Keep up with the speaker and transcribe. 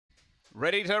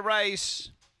ready to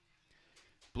race.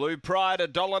 Blue Pride,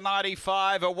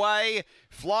 $1.95 away.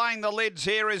 Flying the lids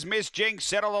here is Miss Jinx.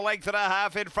 Settle the length and a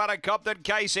half in front of Compton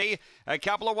Casey. A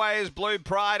couple away is Blue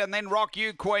Pride and then Rock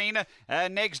You Queen.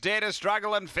 Next Dare to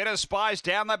Struggle and Fitter Spice.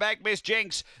 Down the back, Miss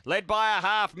Jinx. Led by a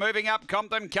half. Moving up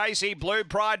Compton Casey. Blue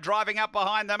Pride driving up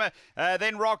behind them.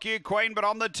 Then Rock You Queen, but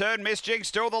on the turn, Miss Jinx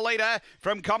still the leader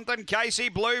from Compton Casey.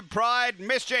 Blue Pride.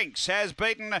 Miss Jinx has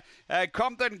beaten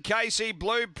Compton Casey,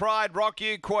 Blue Pride, Rock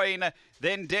You Queen.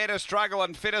 Then Dare to Struggle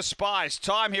and Fitter Spice.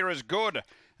 Time here is good.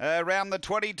 Around the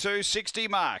 22.60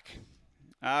 mark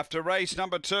after race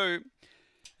number 2.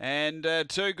 And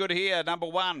too good here, number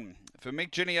 1 for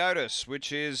Mick Giniotis,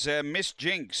 which is Miss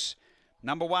Jinx.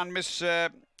 Number 1,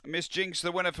 Miss Jinx,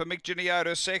 the winner for Mick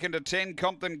Giniotis. Second to 10,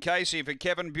 Compton Casey for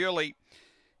Kevin Bewley.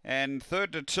 And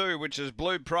third to 2, which is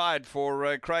Blue Pride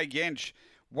for Craig Yench.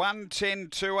 1, 10,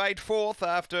 2, 8, fourth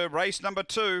after race number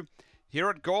 2 here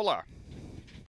at Gawler.